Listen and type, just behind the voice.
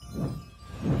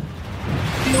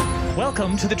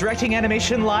Welcome to the Directing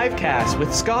Animation Livecast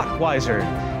with Scott Weiser.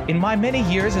 In my many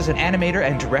years as an animator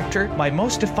and director, my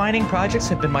most defining projects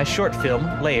have been my short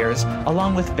film, Layers,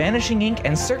 along with Vanishing Ink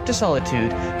and Cirque du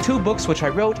Solitude, two books which I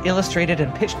wrote, illustrated,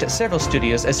 and pitched at several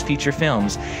studios as feature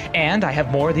films. And I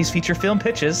have more of these feature film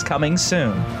pitches coming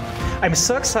soon. I'm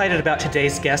so excited about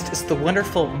today's guest. It's the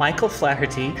wonderful Michael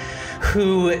Flaherty,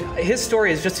 who, his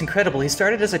story is just incredible. He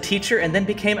started as a teacher and then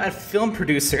became a film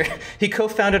producer. He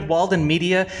co-founded Walden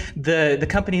Media, the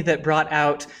company that brought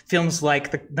out films like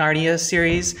the Narnia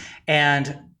series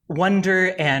and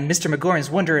Wonder and Mr. Magorium's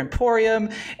Wonder Emporium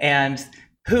and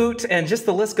Hoot, and just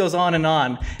the list goes on.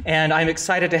 And I'm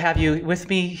excited to have you with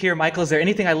me here, Michael. Is there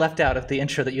anything I left out of the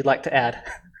intro that you'd like to add?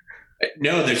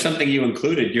 No, there's something you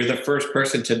included. You're the first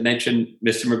person to mention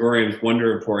Mr. Magorium's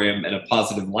Wonder Emporium in a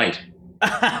positive light.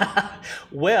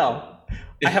 Well,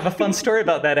 I have a fun story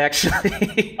about that,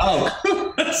 actually. Oh.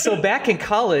 So back in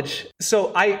college,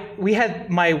 we had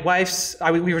my wife's,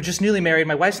 we were just newly married.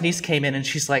 My wife's niece came in and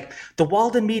she's like, the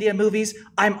Walden Media movies,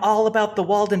 I'm all about the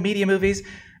Walden Media movies.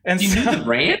 And you knew the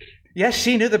brand? Yes,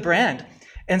 she knew the brand.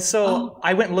 And so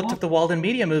I went and looked up the Walden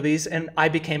Media movies and I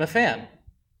became a fan.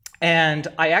 And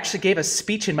I actually gave a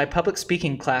speech in my public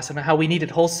speaking class on how we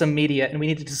needed wholesome media and we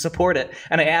needed to support it.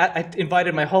 And I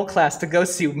invited my whole class to go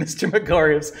see Mr.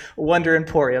 Magorium's Wonder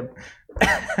Emporium.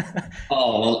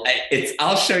 Oh, well,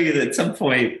 I'll show you that at some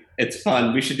point. It's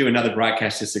fun. We should do another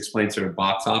broadcast just to explain sort of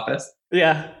box office.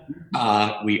 Yeah.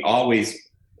 We always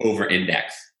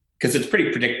over-index because it's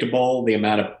pretty predictable the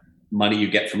amount of money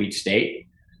you get from each state.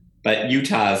 But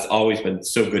Utah's always been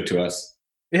so good to us.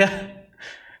 Yeah.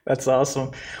 That's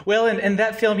awesome. Well, and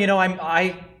that film, you know,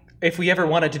 if we ever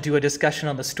wanted to do a discussion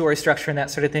on the story structure and that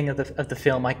sort of thing of the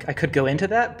film, I could go into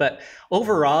that. But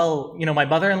overall, you know, my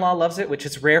mother-in-law loves it, which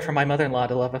is rare for my mother-in-law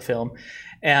to love a film,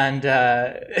 and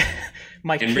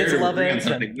my kids love it.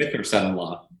 Something with her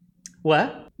son-in-law.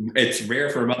 What? It's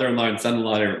rare for a mother-in-law and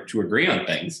son-in-law to agree on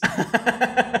things,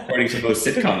 according to most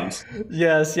sitcoms.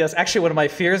 Yes. Actually, one of my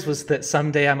fears was that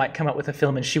someday I might come up with a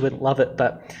film and she wouldn't love it,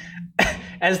 but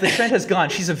as the trend has gone,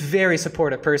 she's a very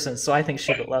supportive person, so I think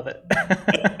she would love it.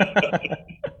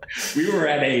 We were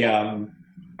at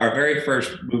our very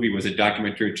first movie was a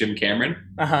documentary of Jim Cameron.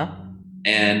 Uh-huh.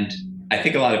 And I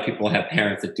think a lot of people have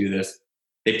parents that do this.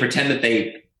 They pretend that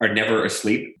they are never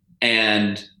asleep.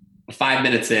 And 5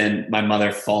 minutes in, my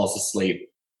mother falls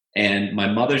asleep. And my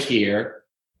mother's here,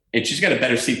 and she's got a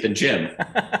better seat than Jim.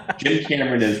 Jim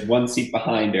Cameron is one seat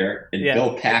behind her, and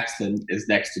Bill Paxton is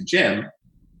next to Jim.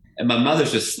 And my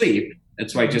mother's asleep,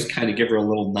 and so I just kind of give her a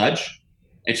little nudge.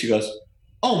 And she goes,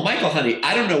 "Oh, Michael, honey,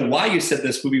 I don't know why you said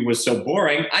this movie was so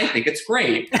boring. I think it's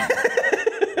great."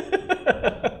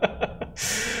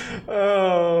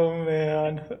 Oh,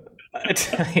 man. I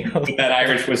tell you. With that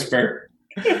Irish whisper.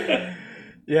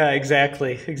 Yeah,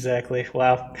 exactly.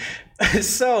 Wow.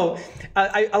 So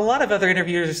a lot of other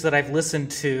interviewers that I've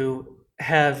listened to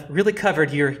have really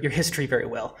covered your history very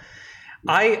well.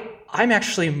 I'm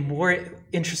actually more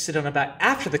interested in about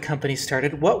after the company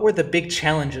started. What were the big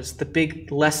challenges, the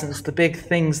big lessons, the big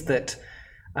things that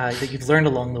you've learned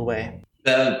along the way?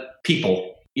 The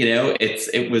people, you know,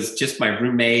 it was just my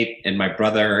roommate and my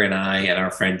brother and I and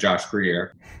our friend Josh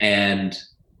Greer. And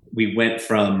we went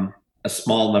from a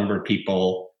small number of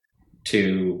people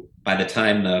to, by the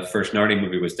time the first Narnia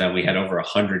movie was done, we had over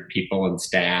 100 people and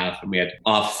staff, and we had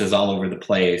offices all over the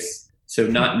place. So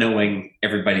not knowing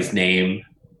everybody's name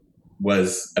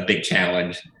was a big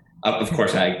challenge. Of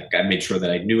course, I made sure that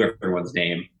I knew everyone's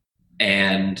name,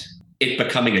 and it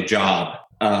becoming a job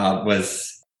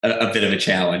was a bit of a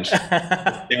challenge.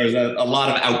 There was a lot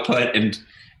of output,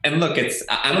 and look,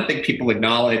 I don't think people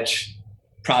acknowledge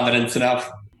Providence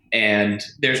enough, and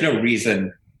there's no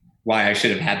reason why I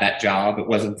should have had that job. It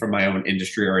wasn't from my own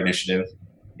industry or initiative.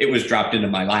 It was dropped into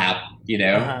my lap, you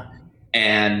know,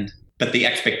 but the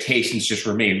expectations just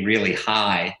remain really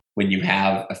high when you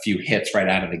have a few hits right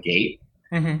out of the gate.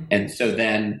 Mm-hmm. And so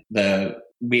then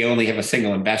we only have a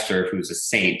single investor who's a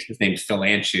saint. His name's Phil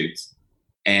Anschutz.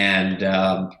 And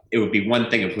it would be one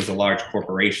thing if it was a large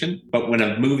corporation, but when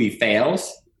a movie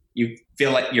fails, you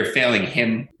feel like you're failing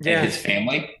him and his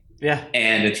family. Yeah.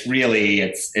 And it's really,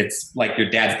 it's like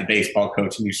your dad's the baseball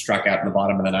coach and you struck out in the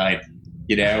bottom of the ninth.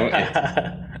 You know,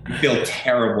 you feel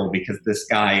terrible because this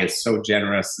guy is so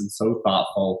generous and so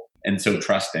thoughtful and so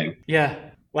trusting. Yeah.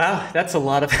 Wow, that's a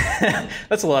lot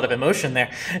of emotion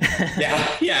there.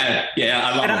 Yeah.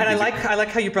 I like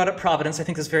how you brought up Providence. I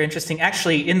think that's very interesting.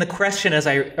 Actually, in the question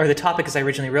the topic as I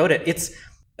originally wrote it,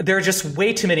 there are just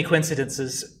way too many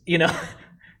coincidences. You know,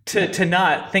 to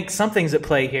not think something's at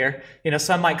play here.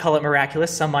 Some might call it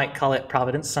miraculous, some might call it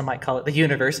providence, some might call it the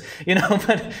universe,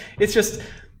 but it's just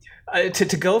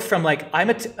to go from like,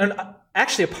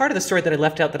 actually a part of the story that I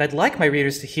left out that I'd like my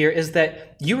readers to hear is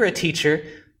that you were a teacher.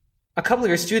 A couple of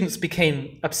your students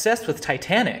became obsessed with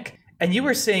Titanic. And you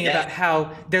were saying about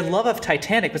how their love of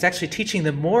Titanic was actually teaching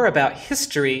them more about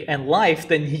history and life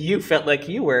than you felt like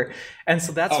you were. And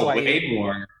so that's why. Way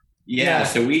more. Yeah.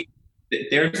 So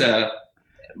there's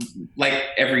like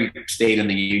every state in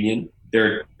the union, there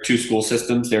are two school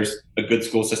systems. There's a good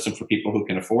school system for people who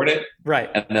can afford it. Right.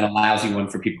 And then a lousy one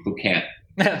for people who can't.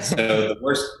 So the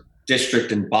worst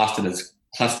district in Boston is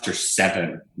Cluster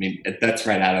 7. I mean, that's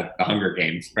right out of the Hunger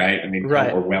Games, right? I mean,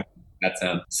 right. Or well, that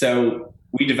sounds. So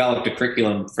we developed a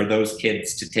curriculum for those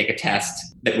kids to take a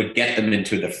test that would get them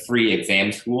into the free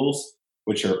exam schools,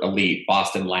 which are elite,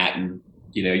 Boston Latin.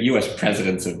 U.S.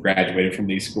 presidents have graduated from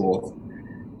these schools.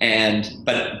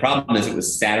 But the problem is it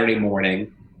was Saturday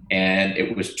morning and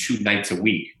it was 2 nights a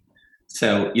week.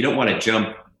 So you don't want to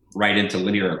jump right into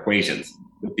linear equations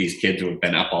with these kids who have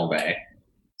been up all day.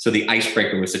 So the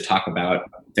icebreaker was to talk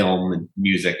about film and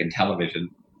music and television.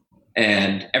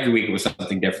 And every week it was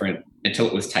something different until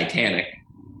it was Titanic.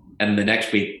 And the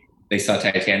next week they saw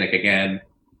Titanic again.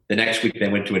 The next week they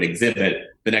went to an exhibit.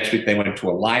 The next week they went to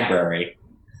a library.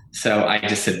 So I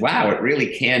just said, wow, it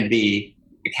really can be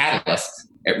a catalyst.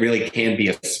 It really can be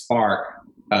a spark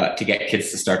to get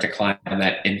kids to start to climb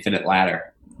that infinite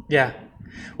ladder. Yeah.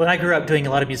 Well, I grew up doing a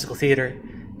lot of musical theater,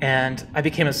 and I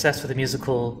became obsessed with a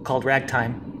musical called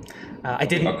Ragtime. I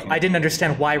didn't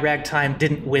understand why Ragtime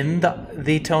didn't win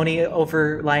the Tony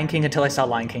over Lion King until I saw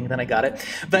Lion King. Then I got it.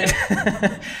 But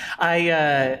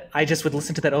I just would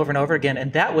listen to that over and over again,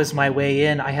 and that was my way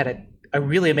in. I had a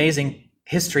really amazing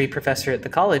history professor at the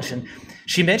college, and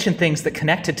she mentioned things that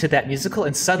connected to that musical,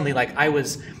 and suddenly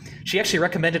she actually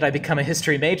recommended I become a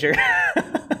history major.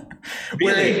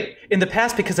 Really? Where in the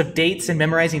past, because of dates and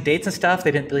memorizing dates and stuff,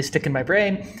 they didn't really stick in my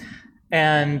brain.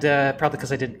 And probably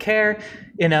because I didn't care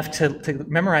enough to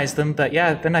memorize them. But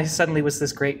yeah, then I suddenly was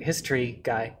this great history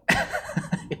guy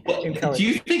in college. Do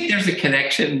you think there's a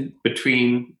connection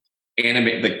between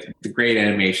the great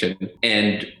animation,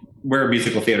 and we're a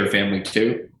musical theater family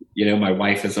too? My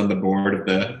wife is on the board of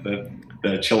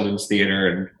the children's theater,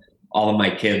 and all of my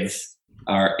kids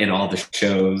are in all the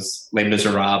shows. Les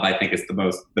Miserables, I think,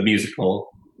 the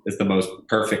musical is the most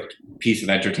perfect piece of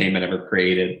entertainment ever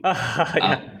created.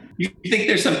 Yeah. You think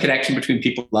there's some connection between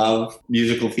people who love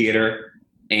musical theater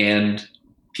and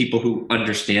people who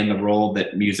understand the role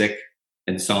that music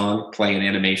and song play in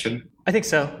animation? I think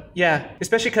so, yeah.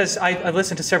 Especially because I've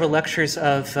listened to several lectures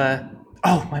of,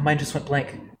 my mind just went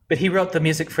blank. But he wrote the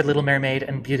music for Little Mermaid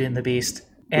and Beauty and the Beast.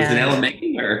 Was it Alan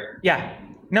Menken or? Yeah.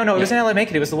 No, it wasn't Alan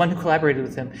Menken. It was the one who collaborated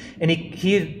with him. And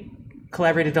he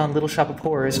collaborated on Little Shop of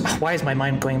Horrors. Why is my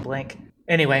mind going blank?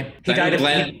 Anyway, he died of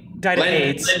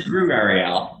AIDS. Glenn Drew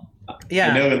Ariel.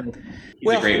 Yeah.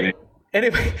 He's a great man.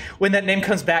 Anyway, when that name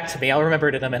comes back to me, I'll remember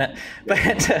it in a minute. But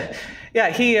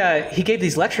he gave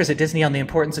these lectures at Disney on the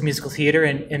importance of musical theater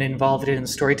and involved it in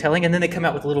storytelling. And then they come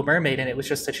out with Little Mermaid, and it was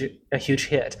just such a huge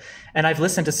hit. And I've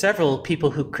listened to several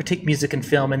people who critique music and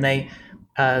film, and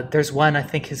there's one, I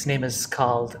think his name is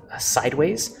called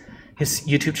Sideways, his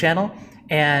YouTube channel.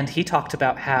 And he talked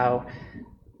about how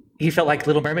he felt like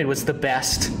Little Mermaid was the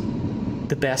best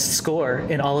score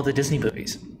in all of the Disney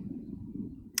movies.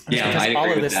 Yeah, because all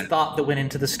of this thought that went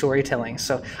into the storytelling.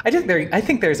 So I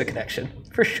think there's a connection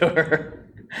for sure.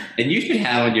 And you should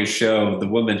have on your show the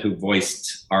woman who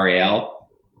voiced Ariel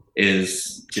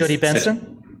is Jodie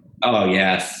Benson. Oh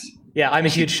yes. Yeah, I'm a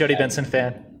huge Jodie Benson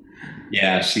fan.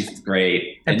 Yeah, she's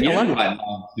great. And you know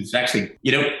what? Who's actually,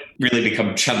 you don't really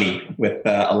become chummy with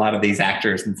a lot of these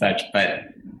actors and such, but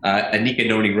Anika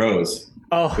Noni Rose,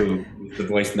 who is the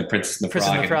voice in The Princess and the Frog.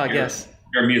 Princess and the Frog, yes.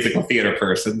 You're a musical theater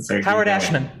person. So Howard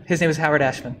Ashman. His name is Howard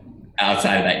Ashman.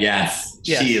 Outside of that, yes.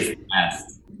 She is the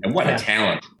best. And what a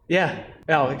talent. Yeah.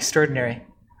 Oh, extraordinary.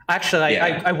 Actually,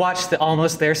 I watched the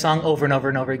Almost There song over and over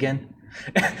and over again.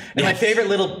 And my favorite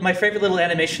little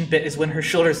animation bit is when her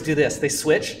shoulders do this. They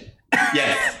switch.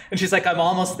 Yes. And she's like, I'm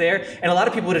almost there. And a lot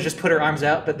of people would have just put her arms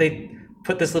out, but they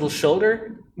put this little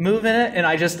shoulder move in it. And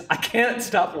I can't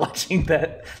stop watching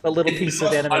that little piece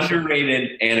of animation. It's the most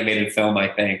underrated animated film, I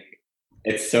think.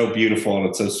 It's so beautiful and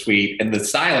it's so sweet. And the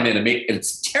style of animation,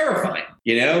 it's terrifying.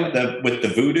 With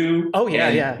the voodoo. Oh,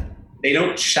 yeah. They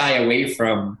don't shy away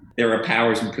from, there are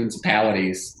powers and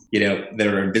principalities, that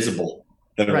are invisible,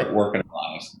 that are working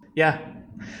on us. Yeah.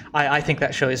 I think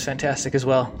that show is fantastic as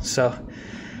well. So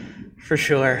for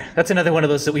sure. That's another one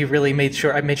of those that we really made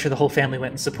sure the whole family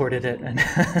went and supported it. And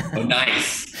oh,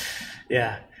 nice.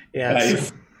 Yeah. Yeah.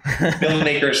 Nice.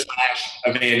 Filmmaker slash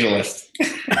evangelist.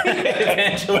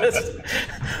 Evangelist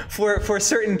for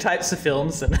certain types of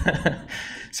films and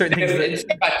certain things.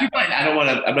 If I do mind,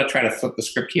 I'm not trying to flip the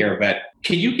script here, but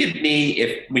can you give me,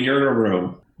 if when you're in a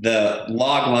room, the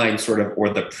log line sort of, or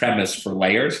the premise for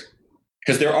layers?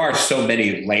 Because there are so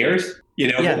many layers,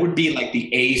 what would be like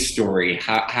the A story?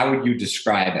 How would you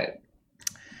describe it?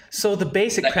 So the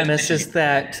basic premise is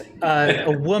that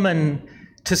a woman,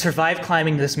 to survive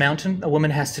climbing this mountain, a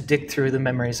woman has to dig through the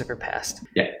memories of her past.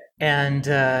 Yeah. And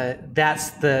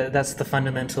that's the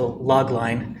fundamental log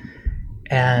line.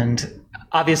 And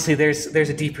obviously there's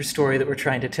a deeper story that we're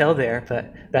trying to tell there,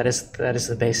 but that is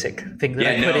the basic thing that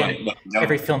I put in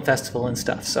every film festival and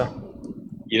stuff. So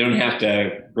you don't have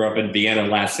to grow up in Vienna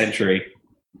last century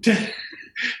to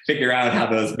figure out how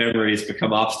those memories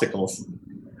become obstacles.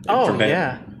 Oh,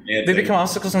 yeah. They become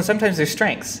obstacles, and sometimes they're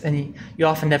strengths, and you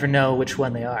often never know which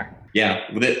one they are. Yeah,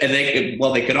 and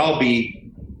they could all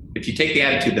be, if you take the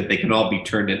attitude that they can all be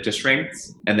turned into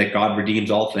strengths, and that God redeems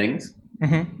all things,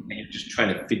 and you're just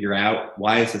trying to figure out,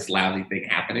 why is this lousy thing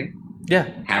happening? Yeah.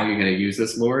 How are you going to use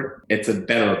this, Lord? It's a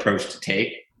better approach to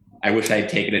take. I wish I had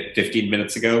taken it 15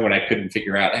 minutes ago when I couldn't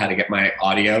figure out how to get my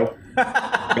audio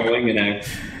going, and I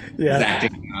was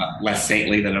acting less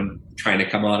saintly than I'm trying to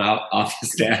come on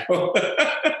office now.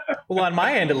 Well, on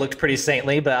my end, it looked pretty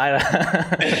saintly, but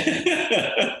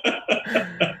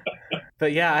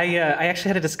but yeah, I actually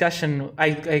had a discussion.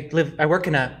 I work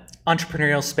in a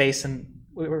entrepreneurial space, and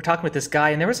we were talking with this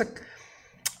guy, and there was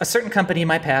a certain company in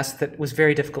my past that was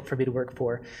very difficult for me to work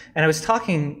for. And I was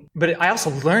talking, but I also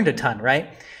learned a ton, right?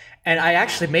 And I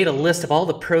actually made a list of all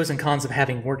the pros and cons of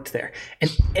having worked there.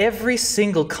 And every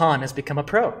single con has become a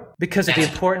pro because of the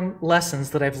important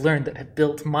lessons that I've learned that have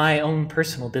built my own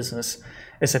personal business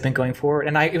as I've been going forward.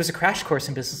 And it was a crash course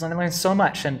in business, and I learned so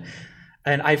much. And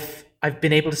I've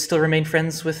been able to still remain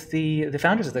friends with the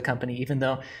founders of the company, even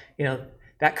though,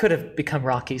 that could have become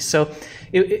rocky. So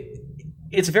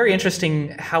it's very interesting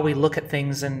how we look at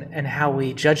things and how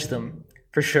we judge them,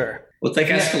 for sure. Well, it's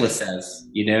like Aeschylus says,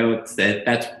 it's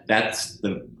that's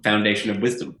the foundation of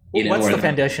wisdom. What's the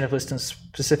foundation of wisdom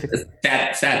specifically?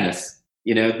 Sadness.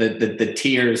 The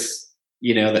tears,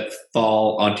 that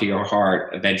fall onto your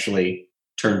heart eventually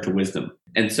turn to wisdom.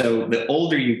 And so the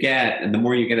older you get and the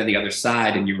more you get on the other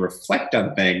side and you reflect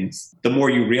on things, the more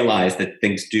you realize that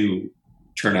things do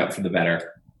turn out for the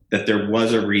better, that there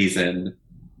was a reason.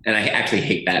 And I actually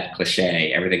hate that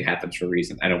cliche, everything happens for a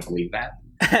reason. I don't believe that.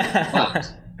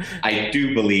 But I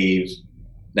do believe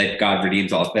that God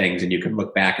redeems all things, and you can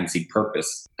look back and see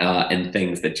purpose in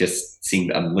things that just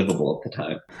seemed unlivable at the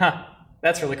time. Huh.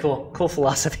 That's really cool. Cool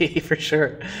philosophy for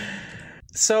sure.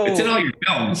 So it's in all your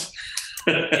films.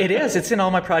 It is. It's in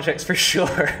all my projects for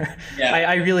sure. Yeah.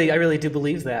 I really do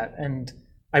believe that, and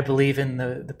I believe in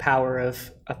the power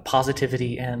of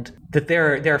positivity, and that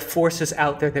there are forces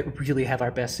out there that really have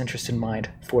our best interest in mind,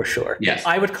 for sure. Yes.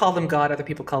 I would call them God. Other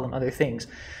people call them other things.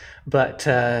 But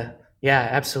yeah,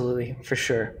 absolutely, for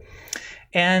sure.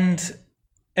 And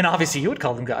obviously you would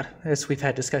call them God, as we've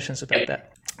had discussions about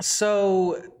that.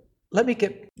 So let me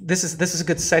get, this is a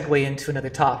good segue into another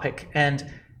topic.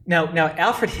 And now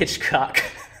Alfred Hitchcock,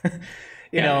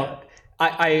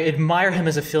 I admire him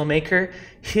as a filmmaker.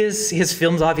 His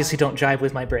films obviously don't jive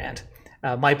with my brand.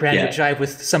 My brand would jive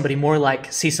with somebody more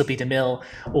like Cecil B. DeMille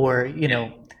or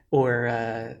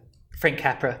Frank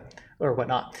Capra or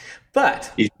whatnot.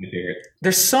 But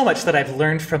there's so much that I've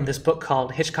learned from this book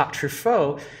called Hitchcock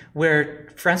Truffaut, where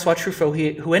Francois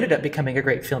Truffaut, who ended up becoming a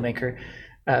great filmmaker,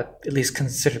 at least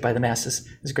considered by the masses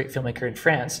as a great filmmaker in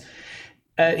France,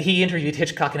 he interviewed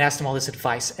Hitchcock and asked him all this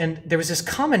advice. And there was this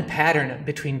common pattern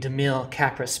between DeMille,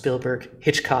 Capra, Spielberg,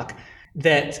 Hitchcock,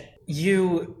 that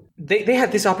they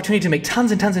had this opportunity to make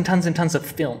tons and tons and tons and tons of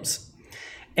films.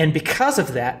 And because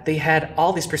of that, they had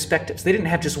all these perspectives. They didn't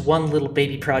have just one little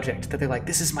baby project that they're like,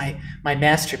 this is my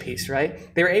masterpiece,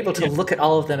 right? They were able to look at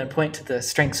all of them and point to the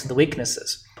strengths and the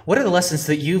weaknesses. What are the lessons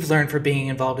that you've learned from being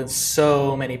involved in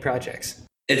so many projects?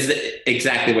 It's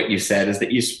exactly what you said, is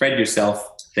that you spread yourself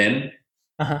thin.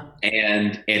 Uh-huh.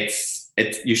 And it's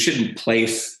you shouldn't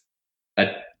place a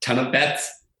ton of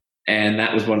bets. And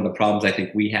that was one of the problems I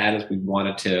think we had, is we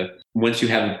wanted to, once you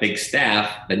have a big staff,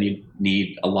 then you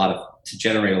need to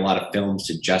generate a lot of films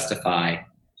to justify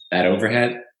that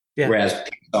overhead. Yeah. Whereas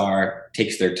Pixar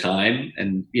takes their time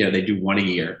and, they do one a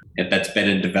year. And that's been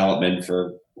in development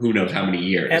for who knows how many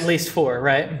years. At least 4,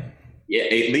 right? Yeah,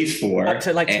 at least 4. Up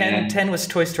to 10 was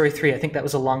Toy Story 3. I think that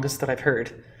was the longest that I've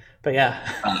heard. But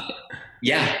yeah.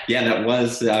 Yeah, that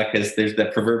was because there's the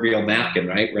proverbial napkin,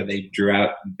 right, where they drew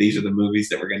out, these are the movies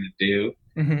that we're going to do.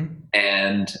 Mm-hmm.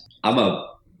 And I'm a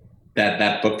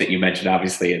that book that you mentioned,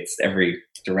 obviously, it's every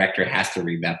director has to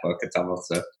read that book. It's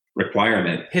almost a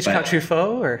requirement. Hitchcock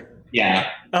Truffaut, or yeah.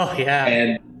 Oh yeah.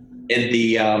 And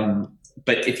the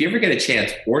but if you ever get a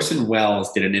chance, Orson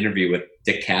Welles did an interview with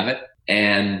Dick Cavett,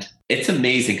 and it's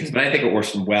amazing because when I think of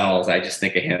Orson Welles, I just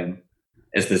think of him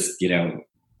as this,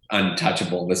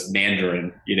 untouchable, this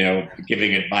Mandarin,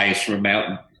 giving advice from a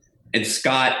mountain. And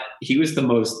Scott, he was the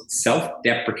most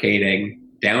self-deprecating,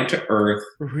 down to earth.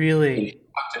 Really? He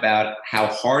talked about how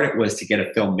hard it was to get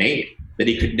a film made, that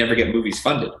he could never get movies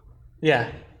funded.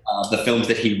 Yeah. The films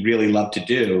that he really loved to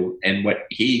do. And what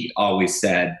he always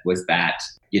said was that,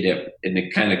 and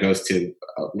it kind of goes to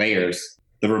layers,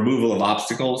 the removal of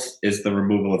obstacles is the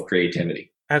removal of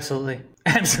creativity. Absolutely.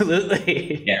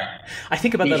 Absolutely. Yeah. I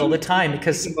think about that all the time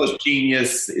because he's the most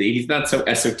genius. He's not so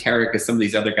esoteric as some of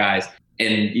these other guys.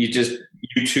 And you just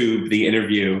YouTube the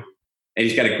interview, and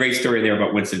he's got a great story there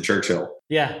about Winston Churchill.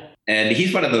 Yeah. And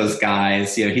he's one of those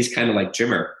guys, he's kind of like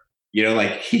Jimmer.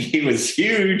 He was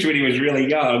huge when he was really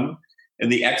young, and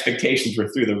the expectations were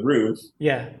through the roof.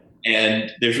 Yeah.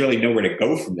 And there's really nowhere to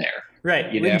go from there.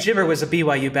 Right. When Jimmer was a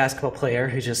BYU basketball player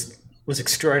who just was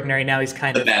extraordinary. Now he's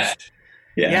kind of the best.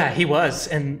 Yeah, he was.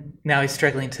 And now he's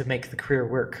struggling to make the career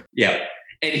work. Yeah.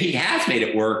 And he has made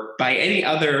it work by any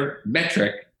other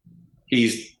metric.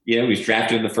 He's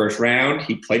drafted in the first round.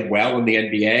 He played well in the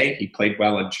NBA. He played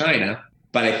well in China.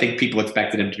 But I think people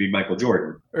expected him to be Michael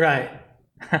Jordan. Right.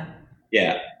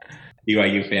 Yeah.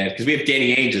 BYU fan. Because we have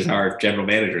Danny Ainge as our general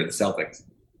manager of the Celtics.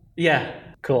 Yeah.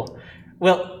 Cool.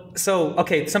 Well, so,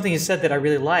 okay, something you said that I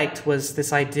really liked was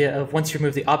this idea of once you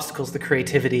remove the obstacles, the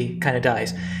creativity kind of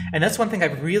dies. And that's one thing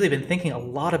I've really been thinking a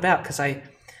lot about because I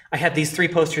have these 3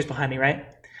 posters behind me, right?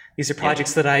 These are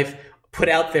projects that I've put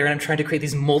out there, and I'm trying to create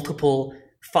these multiple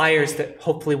fires that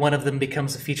hopefully one of them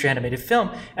becomes a feature animated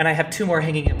film. And I have 2 more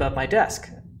hanging above my desk,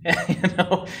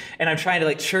 and I'm trying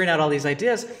to churn out all these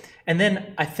ideas. And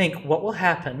then I think what will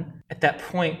happen at that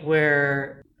point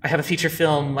where I have a feature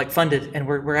film funded and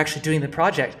we're actually doing the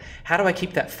project, how do I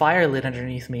keep that fire lit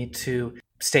underneath me to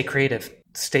stay creative,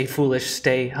 stay foolish,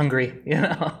 stay hungry,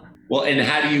 Well, and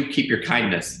how do you keep your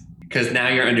kindness? Because now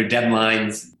you're under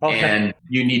deadlines and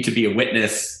you need to be a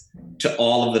witness to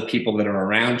all of the people that are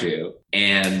around you.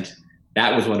 And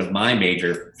that was one of my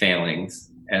major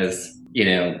failings as,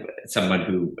 someone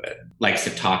who likes to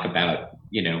talk about,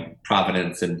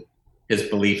 providence and his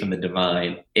belief in the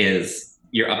divine, is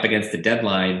you're up against the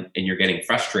deadline and you're getting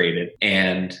frustrated.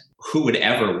 And who would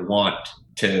ever want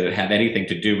to have anything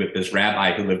to do with this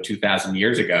rabbi who lived 2,000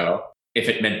 years ago if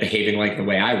it meant behaving like the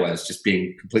way I was, just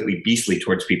being completely beastly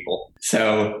towards people?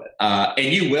 So,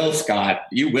 and you will, Scott,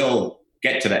 you will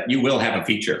get to that. You will have a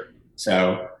feature.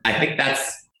 So I think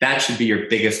that should be your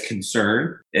biggest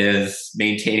concern, is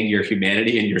maintaining your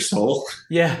humanity and your soul.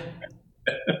 Yeah.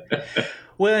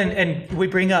 Well, and we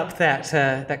bring up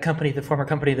that company, the former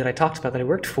company that I talked about that I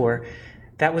worked for.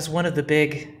 That was one of the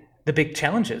big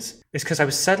challenges, is because I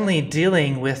was suddenly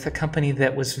dealing with a company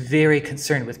that was very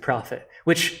concerned with profit,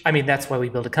 which, I mean, that's why we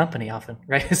build a company often,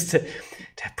 right? Is to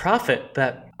have profit.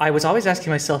 But I was always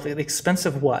asking myself, at the expense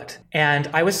of what? And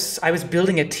I was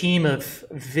building a team of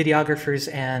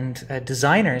videographers and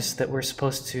designers that were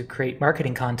supposed to create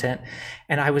marketing content.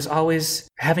 And I was always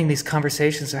having these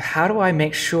conversations of how do I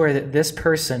make sure that this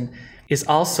person is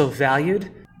also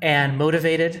valued and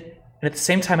motivated, and at the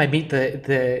same time I meet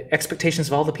the expectations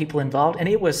of all the people involved. And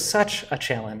it was such a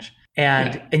challenge.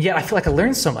 And yet I feel like I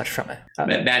learned so much from it.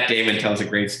 Matt Damon tells a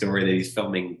great story that he's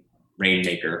filming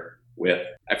Rainmaker with,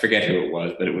 I forget who it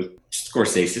was, but it was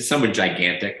Scorsese, someone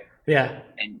gigantic. Yeah.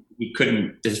 And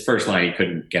his first line, he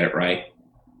couldn't get it right.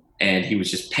 And he was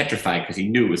just petrified because he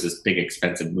knew it was this big,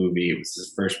 expensive movie. It was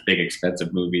his first big,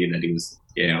 expensive movie, and that he was,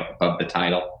 above the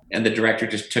title. And the director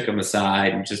just took him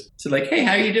aside and just said, hey,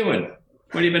 how you doing?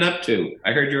 What have you been up to?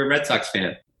 I heard you're a Red Sox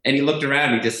fan. And he looked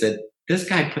around and he just said, this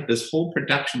guy put this whole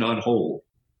production on hold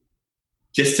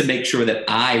just to make sure that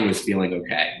I was feeling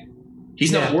okay.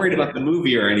 He's not worried about the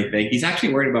movie or anything. He's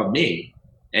actually worried about me.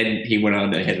 And he went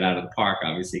on to hit it out of the park,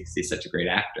 obviously, because he's such a great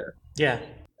actor. Yeah.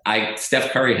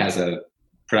 Steph Curry has a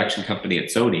production company at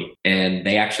Sony, and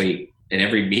they actually, in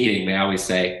every meeting, they always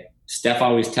say, Steph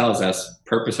always tells us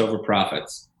purpose over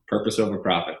profits, purpose over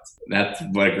profits. That's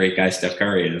what a great guy Steph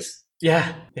Curry is.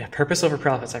 Yeah. Purpose over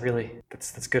profits.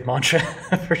 That's a good mantra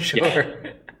for sure.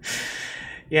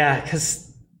 Yeah.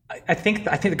 Because I think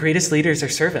the greatest leaders are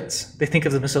servants. They think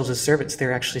of themselves as servants.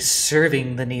 They're actually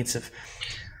serving the needs of,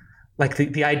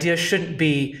 the idea shouldn't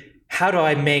be, how do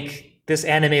I make this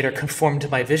animator conform to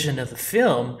my vision of the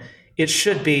film? It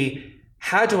should be,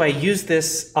 how do I use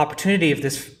this opportunity of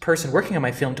this person working on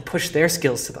my film to push their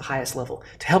skills to the highest level,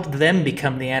 to help them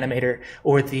become the animator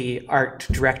or the art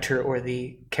director or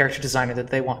the character designer that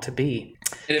they want to be?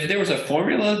 And if there was a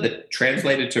formula that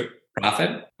translated to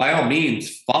profit, by all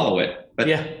means, follow it. But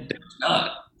there's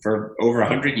not. For over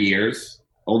 100 years,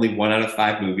 only 1 out of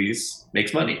 5 movies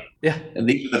makes money. Yeah. And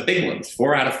these are the big ones.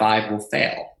 4 out of 5 will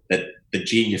fail, that the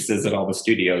geniuses at all the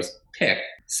studios pick.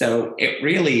 So it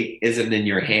really isn't in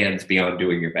your hands beyond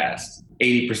doing your best.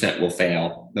 80% will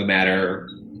fail, no matter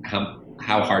how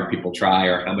hard people try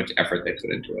or how much effort they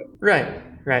put into it.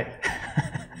 Right.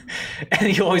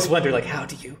 And you always wonder, like, how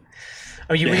do you?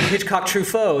 I mean, you read Hitchcock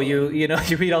Truffaut,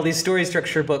 you read all these story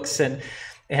structure books and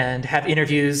have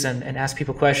interviews and ask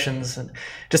people questions and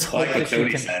just hope like what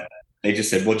Tony said. They just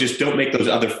said, well, just don't make those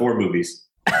other 4 movies.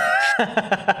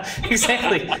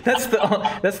 Exactly. That's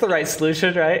the right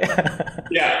solution, right?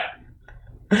 Yeah.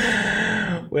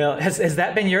 Well, has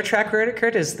that been your track record,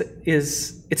 Kurt? Is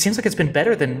it seems like it's been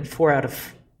better than 4 out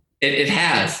of. It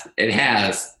has,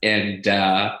 and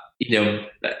I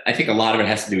think a lot of it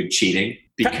has to do with cheating,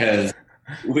 because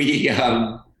we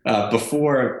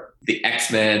before the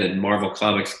X-Men and Marvel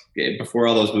Comics, before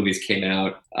all those movies came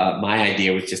out, my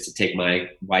idea was just to take my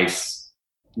wife's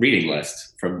reading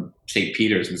list from St.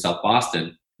 Peter's in South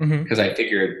Boston, because I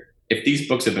figured if these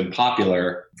books have been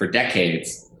popular for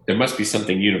decades, there must be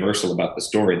something universal about the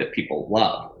story that people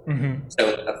love.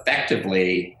 So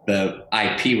effectively, the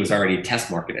IP was already test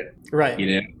marketed. Right.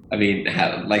 I mean,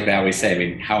 like they always say, I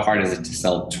mean, how hard is it to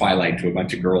sell Twilight to a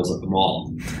bunch of girls at the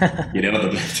mall?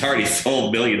 It's already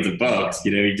sold millions of books.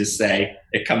 You just say,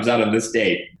 it comes out on this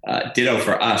date. Ditto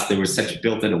for us, there was such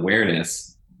built-in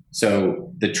awareness.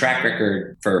 So the track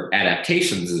record for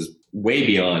adaptations is way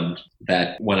beyond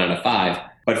that 1 out of 5.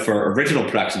 But for original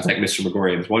productions like Mr.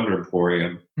 Megorian's Wonder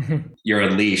Emporium, you're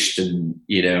unleashed, and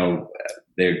you don't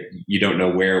know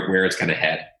where it's going to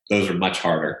head. Those are much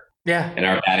harder. Yeah. And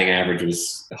our batting average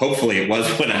was, hopefully it was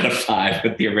 1 out of 5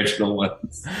 with the original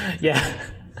ones. Yeah.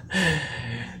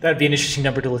 That'd be an interesting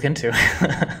number to look into.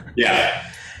 Yeah.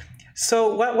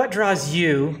 So what draws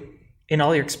you, in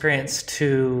all your experience,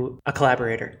 to a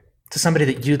collaborator, to somebody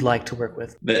that you'd like to work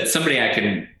with? That somebody I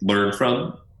can learn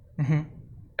from.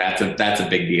 That's a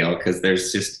big deal, because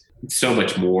there's just so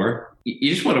much more.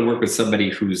 You just want to work with somebody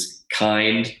who's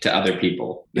kind to other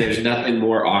people. There's nothing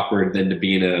more awkward than to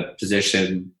be in a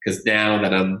position, because now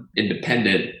that I'm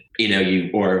independent,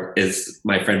 or as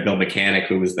my friend Bill Mechanic,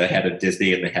 who was the head of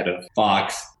Disney and the head of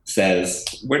Fox, says,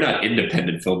 we're not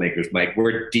independent filmmakers, Mike.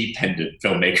 We're dependent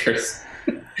filmmakers.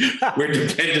 We're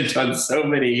dependent on so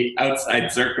many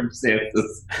outside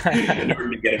circumstances in order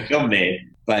to get a film made.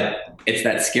 But it's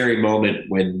that scary moment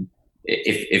when,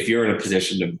 if you're in a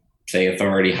position of, say,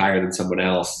 authority higher than someone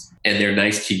else, and they're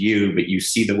nice to you, but you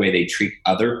see the way they treat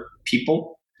other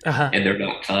people, and they're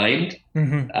not kind.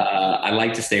 I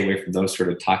like to stay away from those sort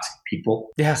of toxic people.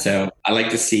 Yeah. So I like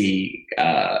to see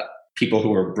people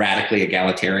who are radically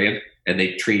egalitarian, and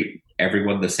they treat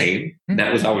everyone the same. And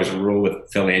that was always a rule with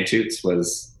Phil Anschutz,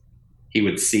 was he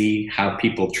would see how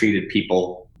people treated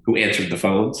people who answered the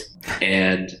phones.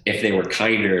 And if they were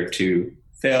kinder to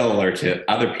Phil or to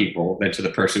other people than to the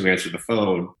person who answered the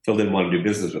phone, Phil didn't want to do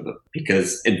business with them.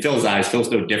 Because in Phil's eyes, Phil's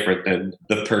no different than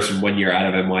the person 1 year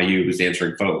out of NYU who's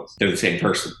answering phones. They're the same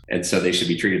person. And so they should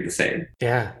be treated the same.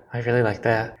 Yeah, I really like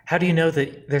that. How do you know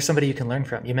that there's somebody you can learn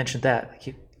from? You mentioned that. Like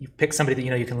you pick somebody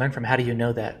that you can learn from. How do you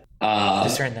know that?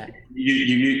 Discern that.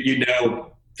 You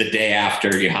know the day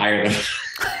after you hire them.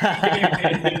 You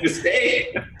made a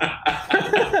mistake.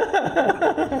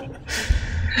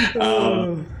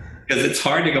 Because it's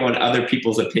hard to go on other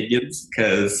people's opinions,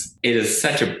 because it is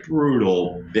such a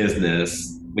brutal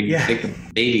business. When you think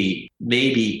of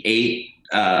maybe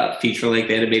 8 feature-length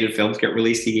animated films get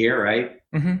released a year, right?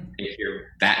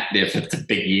 If it's a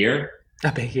big year.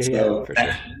 A big year, so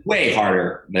that's way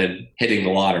harder than hitting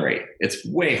the lottery. It's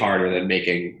way harder than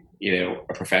making,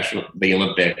 the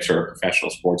Olympics or a professional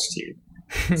sports team.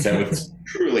 So it's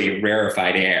truly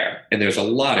rarefied air. And there's a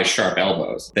lot of sharp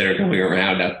elbows that are going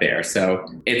around out there. So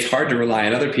it's hard to rely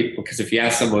on other people, because if you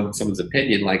ask someone's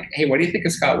opinion, like, hey, what do you think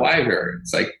of Scott Weiser?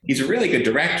 It's like, he's a really good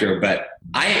director, but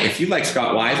if you like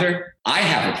Scott Weiser, I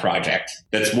have a project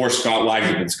that's more Scott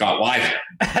Weiser than Scott Weiser.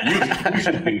 You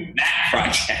should do that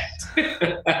project.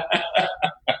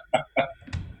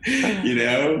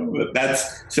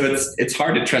 It's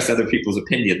hard to trust other people's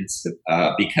opinions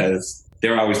because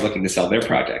they're always looking to sell their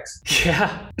projects.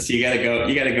 Yeah. So you gotta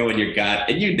go in your gut,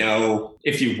 and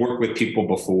if you've worked with people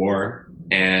before.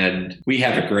 And we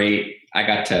have I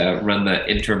got to run the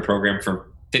intern program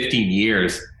for 15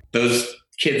 years. Those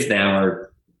kids now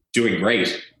are doing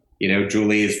great.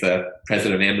 Julie is the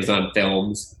president of Amazon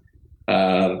Films.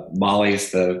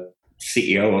 Molly's the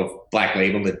CEO of Black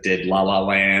Label that did La La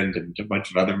Land and a bunch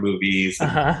of other movies.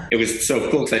 It was so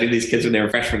cool because I knew these kids when they were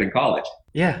freshmen in college.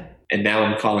 Yeah. And now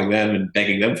I'm calling them and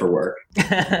begging them for work.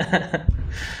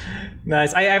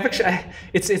 Nice.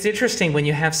 It's interesting when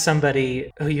you have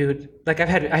somebody who you like. I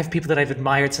have people that I've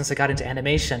admired since I got into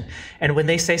animation, and when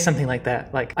they say something like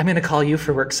that, like I'm going to call you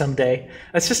for work someday,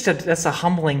 that's a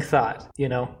humbling thought,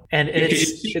 And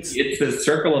it's the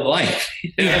circle of life.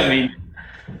 I mean,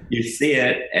 you see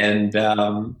it, and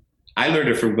I learned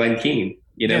it from Glenn Keane.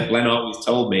 Glenn always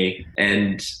told me,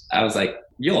 and I was like,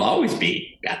 "You'll always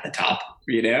be at the top."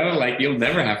 You'll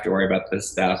never have to worry about this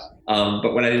stuff.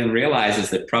 But what I didn't realize is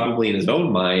that probably in his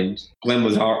own mind, Glenn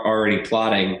was already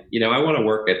plotting, I want to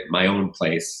work at my own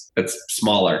place that's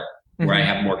smaller, where I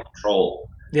have more control.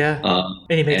 Yeah.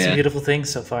 And he made some beautiful things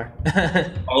so far.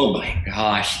 Oh my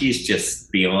gosh. He's just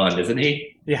beyond, isn't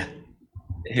he? Yeah.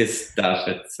 His stuff.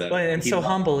 And so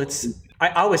humble. I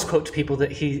always quote to people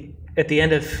that at the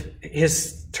end of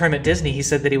his term at Disney, he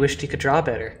said that he wished he could draw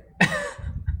better.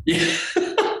 Yeah.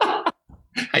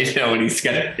 I know, and he's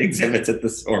got exhibits at the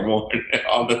Sorbonne and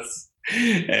all this.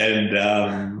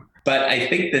 And, but I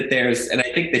think that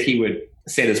I think that he would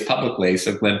say this publicly,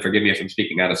 so Glenn, forgive me if I'm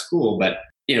speaking out of school, but,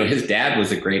 his dad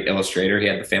was a great illustrator. He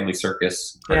had the Family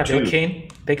Circus cartoon. Yeah, Bill Kane,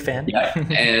 big fan. Yeah,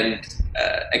 and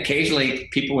occasionally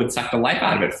people would suck the life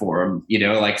out of it for him,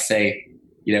 like say,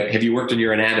 have you worked on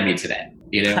your anatomy today?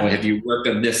 Have you worked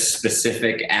on this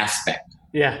specific aspect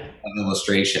of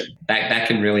illustration? That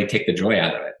can really take the joy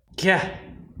out of it. Yeah.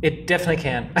 It definitely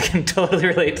can. I can totally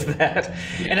relate to that.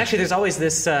 Yeah. And actually, there's always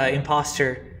this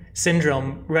imposter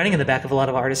syndrome running in the back of a lot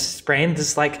of artists' brain.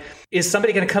 This is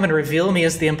somebody going to come and reveal me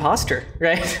as the imposter,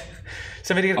 right?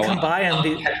 Somebody going to come by and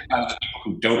be... people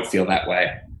who don't feel that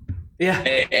way. Yeah.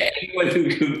 Anyone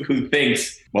who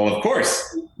thinks, well, of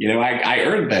course, I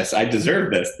earned this. I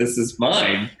deserve this. This is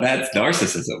mine. That's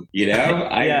narcissism,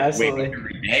 I wake up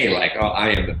every day like, oh, I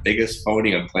am the biggest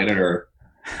phony on planet Earth.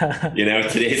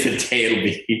 Today's a day it'll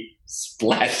be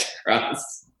splashed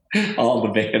across all the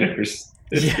banners.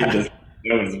 This kid doesn't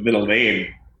know his middle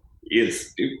name. He is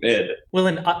stupid. Well,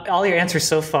 and all your answers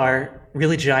so far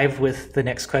really jive with the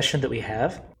next question that we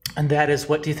have. And that is,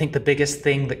 what do you think the biggest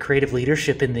thing that creative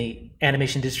leadership in the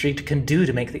animation industry can do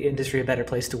to make the industry a better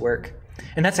place to work?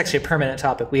 And that's actually a permanent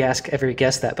topic. We ask every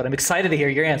guest that, but I'm excited to hear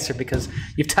your answer because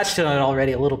you've touched on it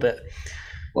already a little bit.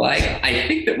 Well, I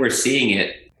think that we're seeing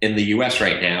it in the US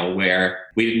right now, where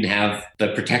we didn't have the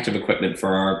protective equipment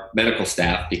for our medical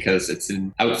staff because it's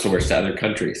outsourced to other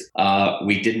countries.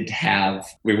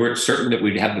 We weren't certain that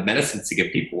we'd have the medicines to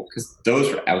give people because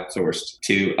those were outsourced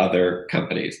to other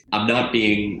companies. I'm not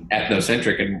being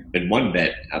ethnocentric in one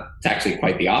bit. It's actually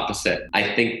quite the opposite.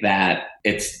 I think that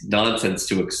it's nonsense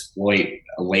to exploit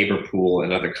a labor pool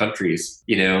in other countries,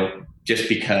 just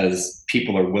because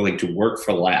people are willing to work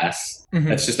for less. Mm-hmm.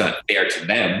 That's just not fair to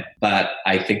them. But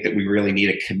I think that we really need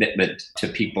a commitment to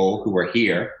people who are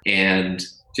here. And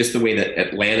just the way that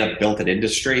Atlanta built an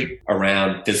industry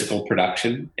around physical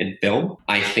production in film,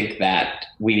 I think that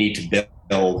we need to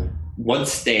build one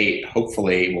state,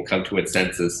 hopefully will come to its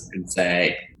senses and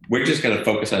say, we're just going to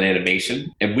focus on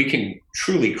animation, and we can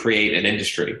truly create an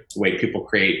industry the way people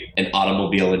create an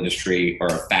automobile industry or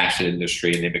a fashion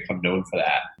industry, and they become known for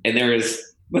that. And there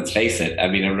is, let's face it,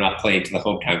 I'm not playing to the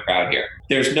hometown crowd here.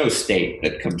 There's no state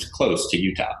that comes close to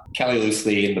Utah. Kelly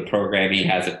Loosely in the program he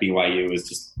has at BYU is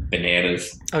just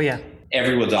bananas. Oh, yeah.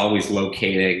 Everyone's always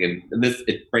locating, and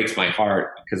it breaks my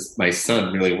heart because my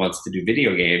son really wants to do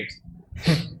video games.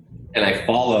 And I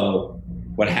follow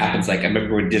what happens. Like, I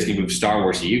remember when Disney moved Star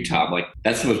Wars to Utah, I'm like,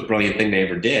 that's the most brilliant thing they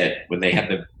ever did when they had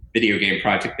the video game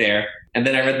project there. And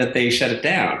then I read that they shut it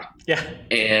down. Yeah.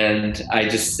 And I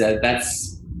just said,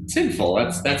 that's sinful.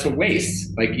 That's a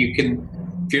waste. Like, if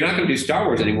you're not going to do Star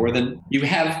Wars anymore, then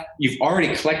you've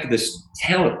already collected this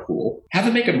talent pool. Have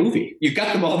them make a movie. You've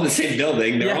got them all in the same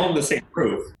building. They're all in the same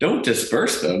roof. Don't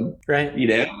disperse them. Right.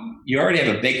 You already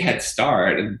have a big head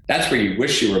start. And that's where you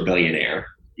wish you were a billionaire,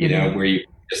 where you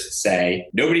just say,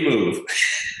 nobody move.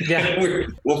 Yeah.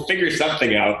 We'll figure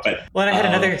something out. But well, and I had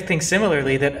another thing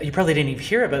similarly that you probably didn't even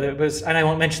hear about. It was, and I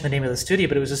won't mention the name of the studio,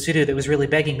 but it was a studio that was really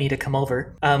begging me to come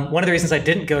over. One of the reasons I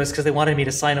didn't go is because they wanted me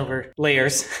to sign over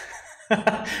layers. And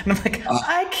I'm like,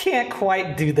 I can't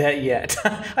quite do that yet.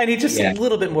 I need just a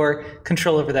little bit more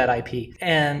control over that IP.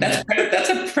 And that's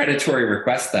a predatory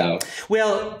request, though.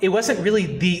 Well, it wasn't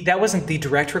really that wasn't the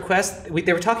direct request.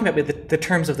 They were talking about the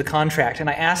terms of the contract, and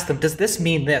I asked them, "Does this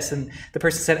mean this?" And the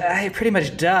person said, "It pretty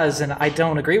much does," and I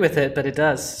don't agree with it, but it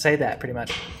does say that pretty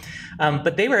much.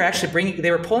 But they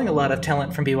were pulling a lot of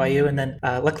talent from BYU, and then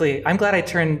luckily, I'm glad I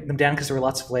turned them down because there were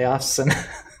lots of layoffs, and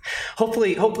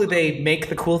hopefully they make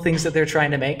the cool things that they're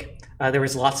trying to make. There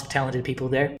was lots of talented people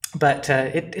there, but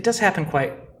it does happen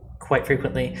quite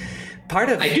frequently. I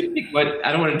do think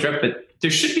I don't want to interrupt, but there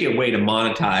should be a way to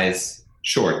monetize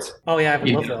shorts. Oh yeah, I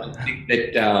would love that. I think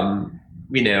that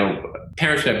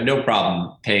parents would have no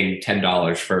problem paying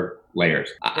 $10 for layers.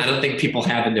 I don't think people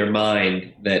have in their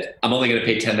mind that I'm only going to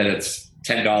pay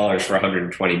 $10 for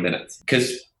 120 minutes,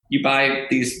 because you buy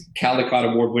these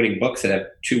Caldecott award-winning books that have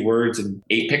 2 words and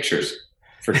 8 pictures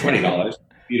for $20.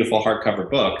 Beautiful hardcover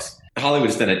books.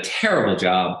 Hollywood's done a terrible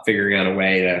job figuring out a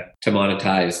way to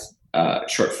monetize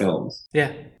short films.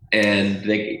 Yeah. And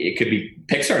it could be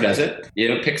Pixar does it.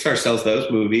 Pixar sells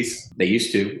those movies. They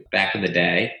used to back in the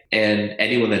day. And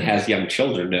anyone that has young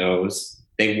children knows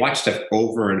they watch stuff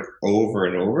over and over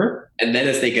and over. And then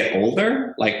as they get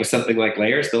older, like with something like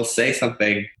Layers, they'll say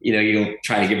something, you'll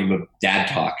try to give them a dad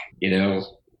talk,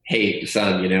 hey,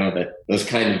 son, that those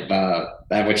kind of,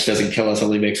 that which doesn't kill us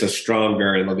only makes us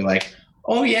stronger. And they'll be like,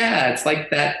 oh yeah, it's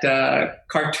like that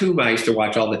cartoon I used to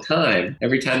watch all the time.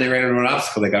 Every time they ran into an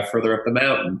obstacle, they got further up the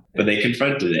mountain, but they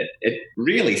confronted it. It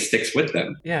really sticks with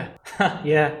them. Yeah,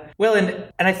 yeah. Well,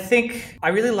 and I think I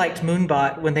really liked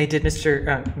Moonbot when they did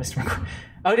Mr. McCoy.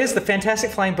 Oh, it is the Fantastic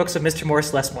Flying Books of Mr.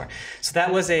 Morris Lesmore. So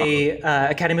that was a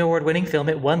Academy Award-winning film.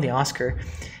 It won the Oscar,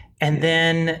 and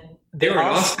then they were in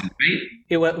Austin,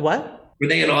 right? What? Were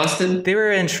they in Austin? They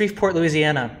were in Shreveport,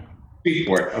 Louisiana.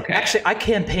 Shreveport, okay. Actually, I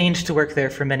campaigned to work there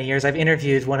for many years. I've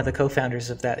interviewed one of the co-founders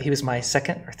of that. He was my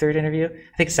second or third interview.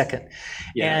 I think second.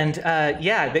 Yeah.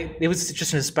 And it was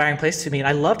just an inspiring place to me. And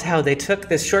I loved how they took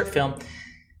this short film.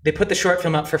 They put the short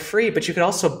film up for free, but you could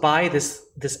also buy this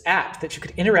app that you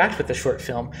could interact with the short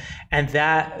film. And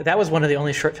that was one of the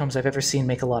only short films I've ever seen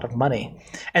make a lot of money.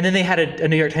 And then they had a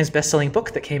New York Times bestselling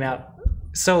book that came out.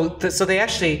 So they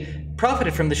actually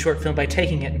profited from the short film by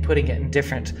taking it and putting it in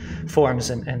different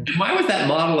forms. And why was that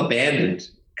model abandoned?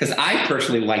 Because I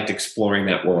personally liked exploring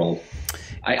that world.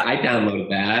 I downloaded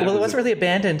that. Well, it wasn't really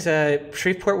abandoned.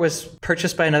 Shreveport was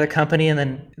purchased by another company, and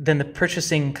then the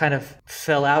purchasing kind of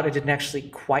fell out. It didn't actually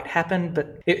quite happen,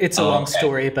 but it's a long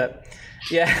story. But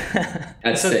yeah,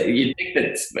 you'd think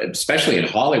that, especially in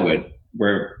Hollywood,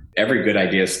 where every good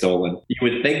idea is stolen, you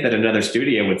would think that another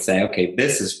studio would say, "Okay,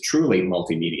 this is truly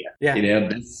multimedia. Yeah,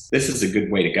 this is a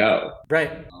good way to go."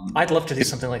 Right. I'd love to do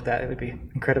something like that. It would be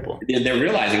incredible. They're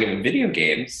realizing it in video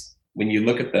games. When you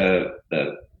look at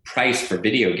the price for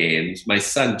video games, my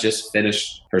son just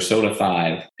finished Persona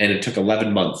 5, and it took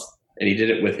 11 months, and he did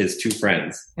it with his 2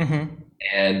 friends. Mm-hmm.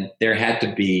 And there had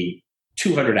to be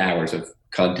 200 hours of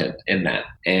content in that,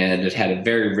 and it had a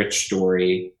very rich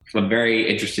story. I'm very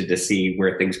interested to see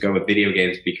where things go with video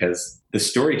games, because the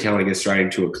storytelling is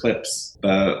starting to eclipse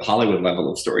the Hollywood level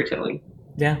of storytelling.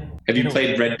 Yeah. Have you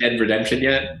played Red Dead Redemption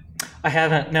yet? I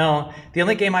haven't, no. The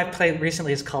only game I've played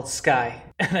recently is called Sky.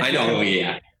 I know,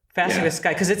 yeah. Fascinating with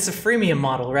Sky, because it's a freemium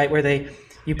model, right? Where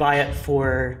you buy it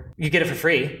you get it for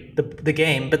free, the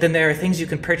game, but then there are things you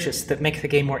can purchase that make the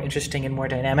game more interesting and more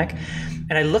dynamic.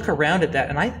 And I look around at that,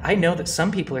 and I know that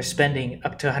some people are spending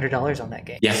up to $100 on that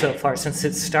game so far since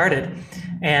it started,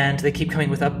 and they keep coming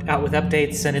out with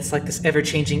updates, and it's like this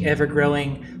ever-changing,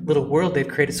 ever-growing little world they've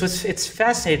created. So it's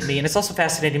fascinated me, and it's also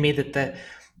fascinated me that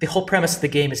the whole premise of the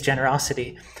game is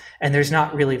generosity. And there's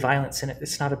not really violence in it.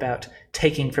 It's not about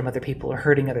taking from other people or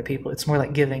hurting other people. It's more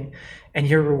like giving, and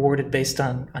you're rewarded based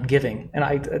on giving. And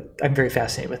I'm very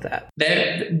fascinated with that.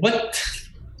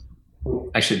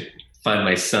 I should find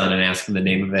my son and ask him the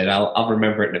name of it. I'll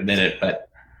remember it in a minute. But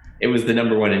it was the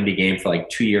number 1 indie game for like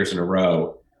 2 years in a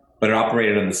row. But it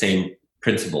operated on the same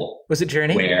principle. Was it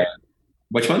Journey?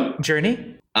 Which one?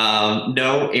 Journey?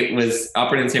 No, it was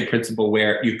operating on the same principle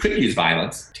where you could use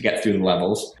violence to get through the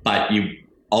levels, but you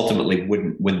ultimately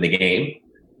wouldn't win the game.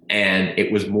 And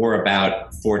it was more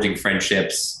about forging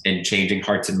friendships and changing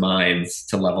hearts and minds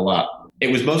to level up.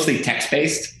 It was mostly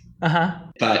text-based,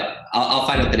 but I'll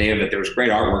find out the name of it. There was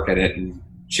great artwork in it, and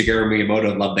Shigeru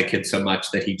Miyamoto loved the kid so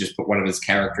much that he just put one of his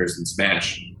characters in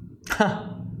Smash.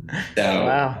 So,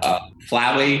 wow.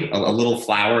 Flowey, a little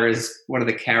flower is one of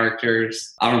the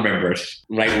characters. I'll remember it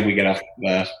right when we get off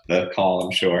the call,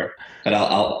 I'm sure. But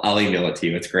I'll email it to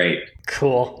you. It's great.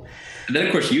 Cool. And then,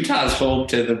 of course, Utah is home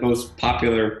to the most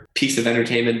popular piece of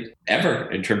entertainment ever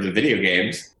in terms of video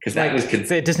games, because that was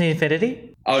Disney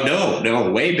Infinity. Oh no,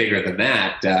 way bigger than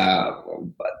that.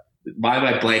 But why am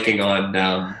I blanking on?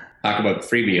 Talk about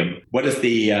freemium. What is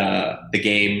the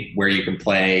game where you can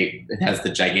play? It has the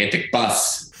gigantic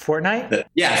bus. Fortnite.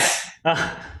 Yes.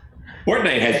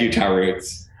 Fortnite has Utah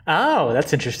roots. Oh,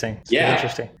 that's interesting. It's really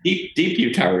interesting. Deep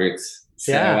Utah roots.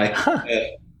 So Yeah. I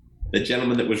think the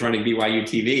gentleman that was running BYU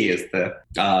TV is the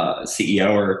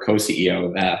CEO or co-CEO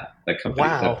of the company.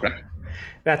 Wow.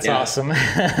 That's Yeah. awesome.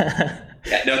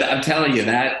 Yeah, no, I'm telling you,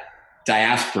 that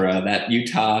diaspora, that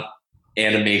Utah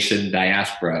animation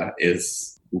diaspora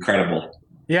is incredible.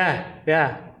 Yeah,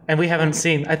 yeah. And we haven't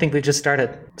seen, I think we just started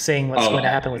seeing what's going to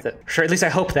happen with it. Sure, at least I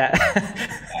hope that.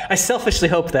 I selfishly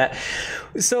hope that.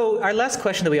 So our last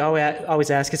question that we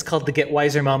always ask is called the Get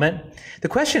Wiser moment. The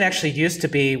question actually used to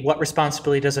be, what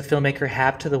responsibility does a filmmaker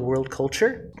have to the world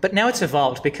culture? But now it's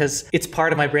evolved because it's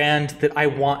part of my brand that I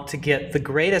want to get the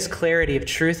greatest clarity of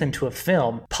truth into a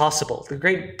film possible, the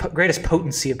greatest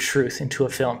potency of truth into a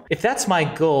film. If that's my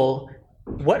goal,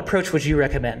 what approach would you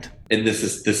recommend? And this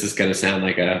is going to sound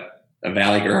like a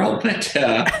Valley girl, but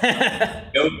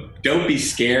don't be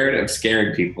scared of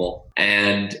scaring people.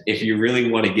 And if you really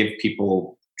want to give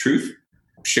people truth,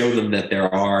 show them that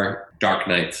there are dark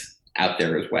nights out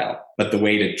there as well. But the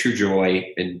way to true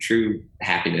joy and true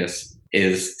happiness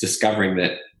is discovering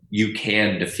that you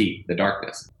can defeat the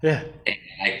darkness. Yeah. And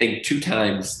I think 2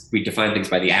 times we define things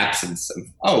by the absence of,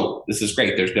 oh, this is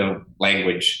great. There's no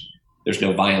language. There's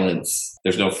no violence.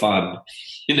 There's no fun.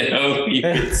 You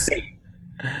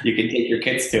can take your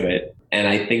kids to it. And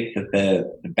I think that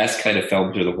the best kind of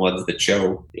films are the ones that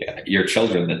show your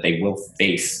children that they will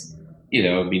face, I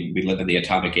mean, we live in the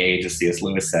atomic age, as C.S.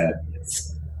 Lewis said.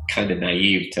 It's kind of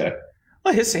naive to...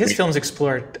 Well, his films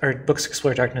books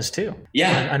explore darkness too.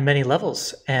 Yeah. On many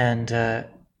levels. And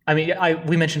I mean,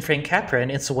 we mentioned Frank Capra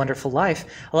in It's a Wonderful Life.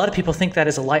 A lot of people think that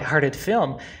is a lighthearted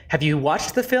film. Have you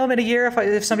watched the film in a year?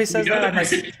 If somebody says that, I'm like,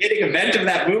 the beginning event of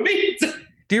that movie?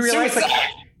 Do you realize Suicide.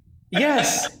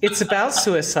 Yes, it's about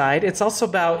suicide. It's also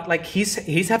about like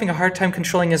he's having a hard time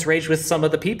controlling his rage with some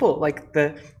of the people, like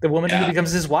the woman who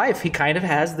becomes his wife. He kind of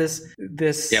has this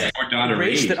poor Donna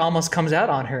rage Reed. that almost comes out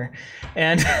on her,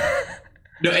 and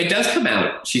no, it does come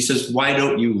out. She says, "Why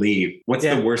don't you leave?" What's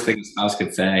the worst thing a spouse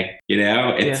could say?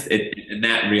 And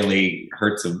that really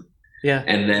hurts him. Yeah,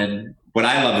 and then. What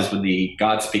I love is when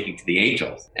God's speaking to the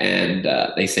angels, and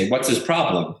they say, "What's his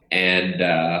problem?" And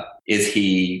is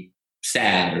he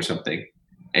sad or something?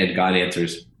 And God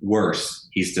answers, "Worse,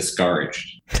 he's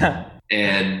discouraged."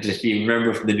 And if you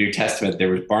remember from the New Testament, there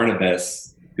was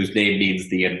Barnabas, whose name means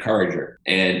the encourager,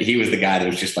 and he was the guy that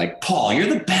was just like, "Paul,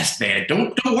 you're the best, man.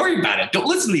 Don't worry about it. Don't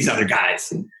listen to these other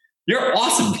guys. You're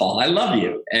awesome, Paul. I love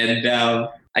you." And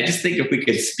I just think if we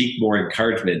could speak more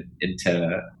encouragement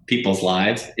into people's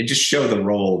lives and just show the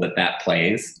role that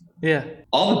plays. Yeah.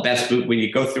 All the best, when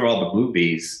you go through all the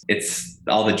movies, it's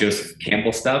all the Joseph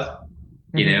Campbell stuff.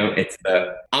 Mm-hmm. It's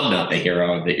I'm not the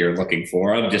hero that you're looking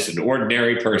for. I'm just an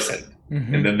ordinary person.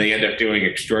 Mm-hmm. And then they end up doing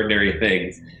extraordinary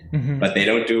things, but they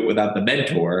don't do it without the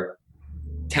mentor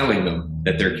telling them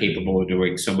that they're capable of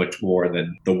doing so much more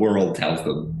than the world tells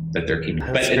them that they're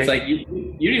capable. But it's like, you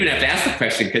don't even have to ask the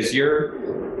question because you're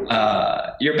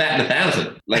batting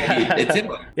 1,000. Like it's in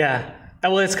there. Yeah.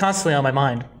 Well, it's constantly on my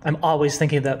mind. I'm always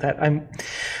thinking about that.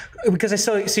 Because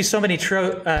I see so many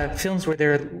films where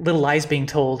there are little lies being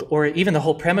told, or even the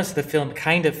whole premise of the film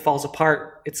kind of falls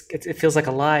apart. It feels like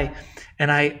a lie,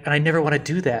 and I never want to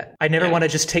do that. I never want to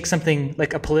just take something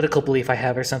like a political belief I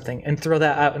have or something and throw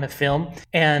that out in a film.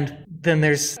 And then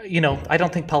there's, I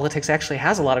don't think politics actually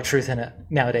has a lot of truth in it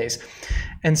nowadays,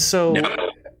 and so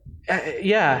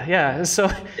yeah. So.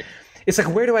 It's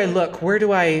like, where do I look? Where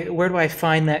do I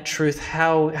find that truth?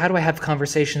 How do I have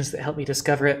conversations that help me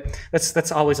discover it?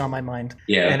 That's always on my mind.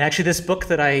 Yeah. And actually, this book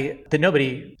that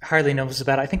nobody hardly knows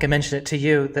about, I think I mentioned it to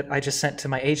you, that I just sent to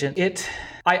my agent.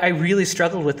 I really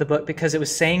struggled with the book because it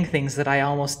was saying things that I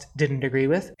almost didn't agree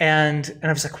with, and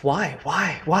I was like,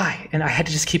 why? And I had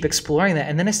to just keep exploring that,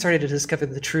 and then I started to discover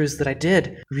the truths that I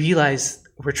did realize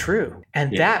were true,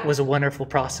 and that was a wonderful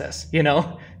process,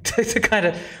 to kind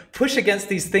of push against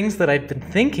these things that I'd been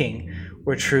thinking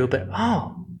were true, but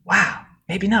oh wow,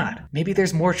 maybe not. Maybe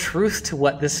there's more truth to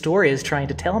what this story is trying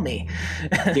to tell me.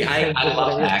 See, I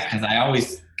love that because I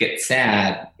always get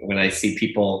sad when I see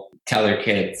people tell their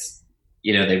kids,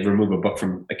 they remove a book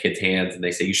from a kid's hands and they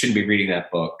say, you shouldn't be reading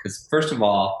that book. Because first of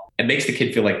all, it makes the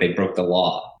kid feel like they broke the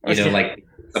law, like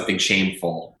something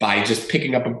shameful by just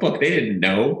picking up a book. They didn't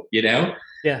know,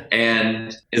 Yeah.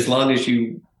 And as long as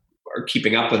you are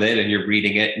keeping up with it and you're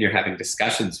reading it and you're having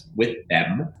discussions with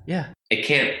them, it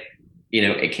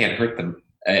can't hurt them.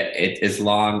 As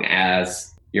long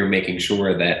as you're making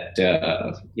sure that,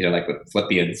 like with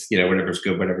Philippians, whatever's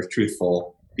good, whatever's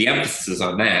truthful, the emphasis is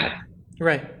on that.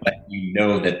 Right. But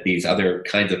that these other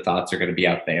kinds of thoughts are going to be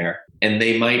out there, and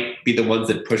they might be the ones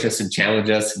that push us and challenge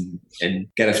us and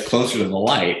get us closer to the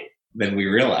light. than we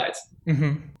realize.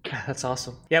 Mm-hmm. That's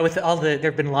awesome. Yeah, with there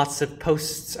have been lots of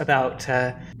posts about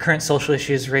current social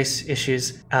issues, race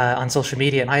issues on social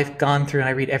media, and I've gone through and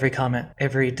I read every comment,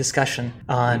 every discussion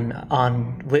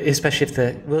on especially if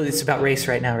it's about race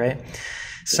right now, right?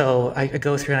 So I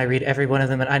go through and I read every one of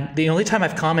them, and the only time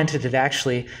I've commented it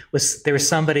actually was there was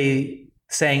somebody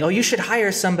saying, "Oh, you should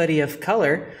hire somebody of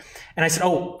color." And I said,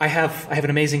 "Oh, I have an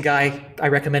amazing guy. I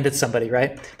recommended somebody,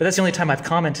 right?" But that's the only time I've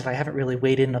commented. I haven't really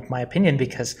weighed in of my opinion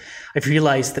because I've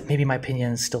realized that maybe my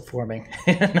opinion is still forming.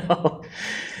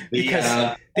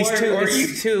 Because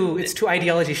it's two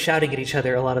ideologies shouting at each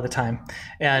other a lot of the time.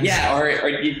 And or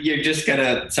you're just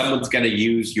someone's gonna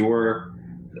use your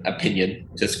opinion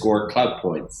to score clout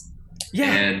points.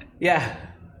 And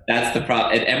that's the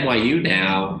problem. At NYU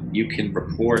now, you can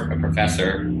report a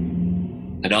professor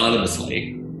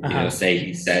anonymously. Say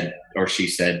he said or she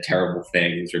said terrible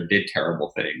things or did terrible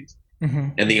things. Mm-hmm.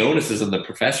 And the onus is on the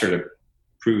professor to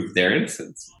prove their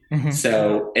innocence. Mm-hmm.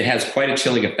 So it has quite a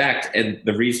chilling effect. And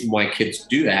the reason why kids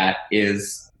do that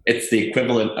is it's the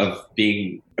equivalent of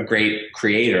being a great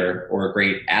creator or a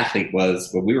great athlete was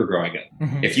when we were growing up.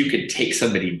 Mm-hmm. If you could take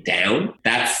somebody down,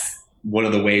 that's one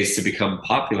of the ways to become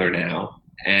popular now.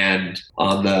 And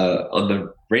on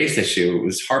the race issue, it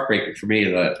was heartbreaking for me,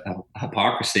 the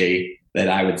hypocrisy that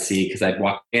I would see, because I'd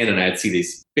walk in and I'd see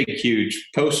these big, huge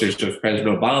posters of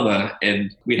President Obama,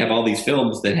 and we'd have all these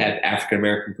films that had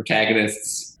African-American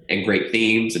protagonists and great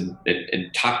themes and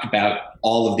talked about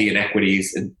all of the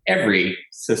inequities in every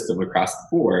system across the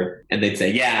board. And they'd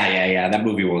say, yeah, that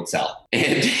movie won't sell. And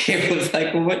it was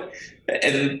like, well, what?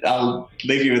 And I'll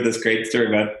leave you with this great story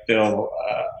about Phil,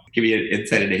 give you an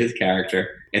insight into his character.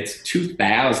 It's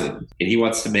 2000, and he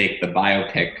wants to make the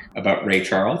biopic about Ray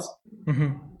Charles.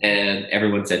 Mm-hmm. And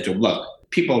everyone said to him, look,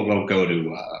 people don't go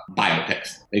to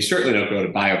biopics. They certainly don't go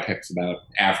to biopics about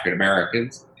African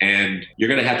Americans. And you're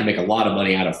going to have to make a lot of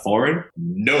money out of foreign.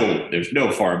 No, there's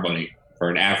no foreign money for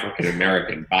an African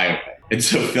American biopic. And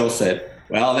so Phil said,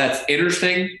 well, that's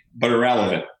interesting, but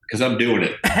irrelevant, because I'm doing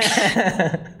it.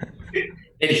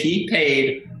 And he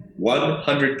paid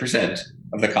 100%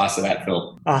 of the cost of that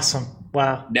film. Awesome.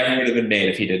 Wow. Never would have been made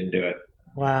if he didn't do it.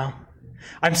 Wow.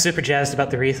 I'm super jazzed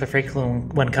about the Aretha Franklin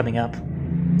one coming up.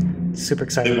 Super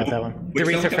excited about that one. The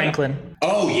Aretha Franklin.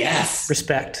 Oh, yes.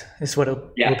 Respect is what it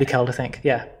will be called, I think.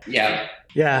 Yeah. Yeah.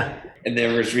 Yeah. And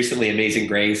there was recently Amazing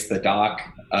Grace, the doc,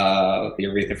 the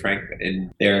Aretha Franklin.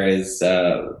 And there is,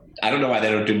 I don't know why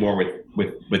they don't do more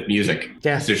with music.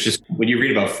 Yeah. There's just, when you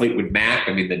read about Fleetwood Mac,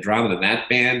 I mean, the drama in that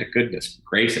band, goodness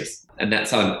gracious. And that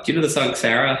song, do you know the song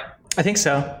Sarah? I think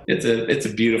so. It's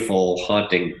a beautiful,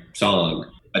 haunting song,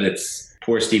 but it's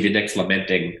poor Stevie Nicks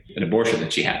lamenting an abortion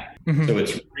that she had. Mm-hmm. So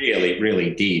it's really,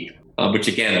 really deep. Which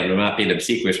again, I'm not being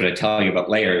obsequious when I tell you about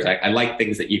layers. I like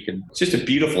things that you can, it's just a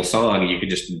beautiful song and you can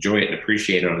just enjoy it and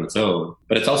appreciate it on its own.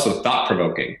 But it's also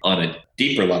thought-provoking on a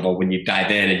deeper level when you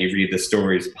dive in and you read the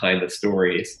stories behind the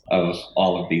stories of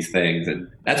all of these things. And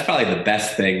that's probably the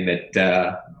best thing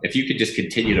that if you could just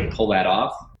continue to pull that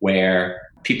off, where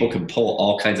people can pull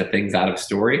all kinds of things out of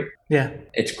story. Yeah.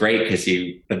 It's great because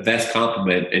the best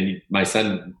compliment, and my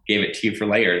son gave it to you for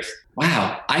layers.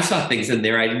 Wow, I saw things in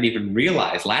there I didn't even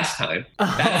realize last time.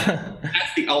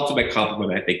 That's the ultimate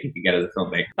compliment I think you can get as a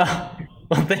filmmaker.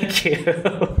 Well, thank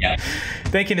you. Yeah.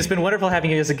 Thank you. And it's been wonderful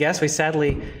having you as a guest. We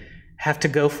sadly have to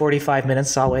go 45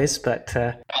 minutes always, but...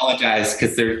 I apologize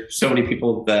because there's so many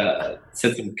people that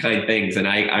said some kind things, and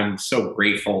I'm so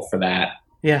grateful for that.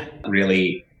 Yeah.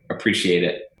 Really appreciate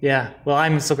it. Yeah. Well,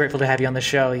 I'm so grateful to have you on the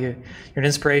show. You're an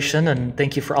inspiration, and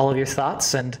thank you for all of your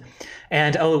thoughts. And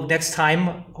next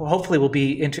time, hopefully we'll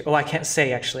be I can't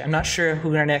say, actually. I'm not sure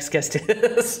who our next guest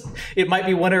is. It might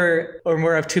be one or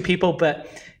more of two people, but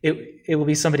it will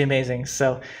be somebody amazing.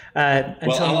 So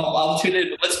I'll tune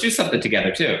in. Let's do something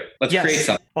together too. Let's create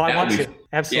something. Oh, I want to.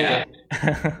 Absolutely.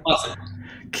 Yeah. Awesome.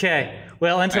 Okay.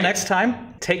 Well, until next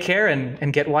time, take care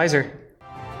and get wiser.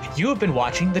 You have been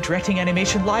watching the Directing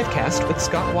Animation Livecast with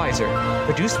Scott Weiser.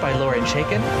 Produced by Lauren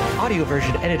Chaikin. Audio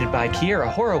version edited by Kiera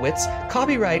Horowitz.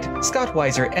 Copyright Scott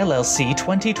Weiser LLC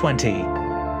 2020.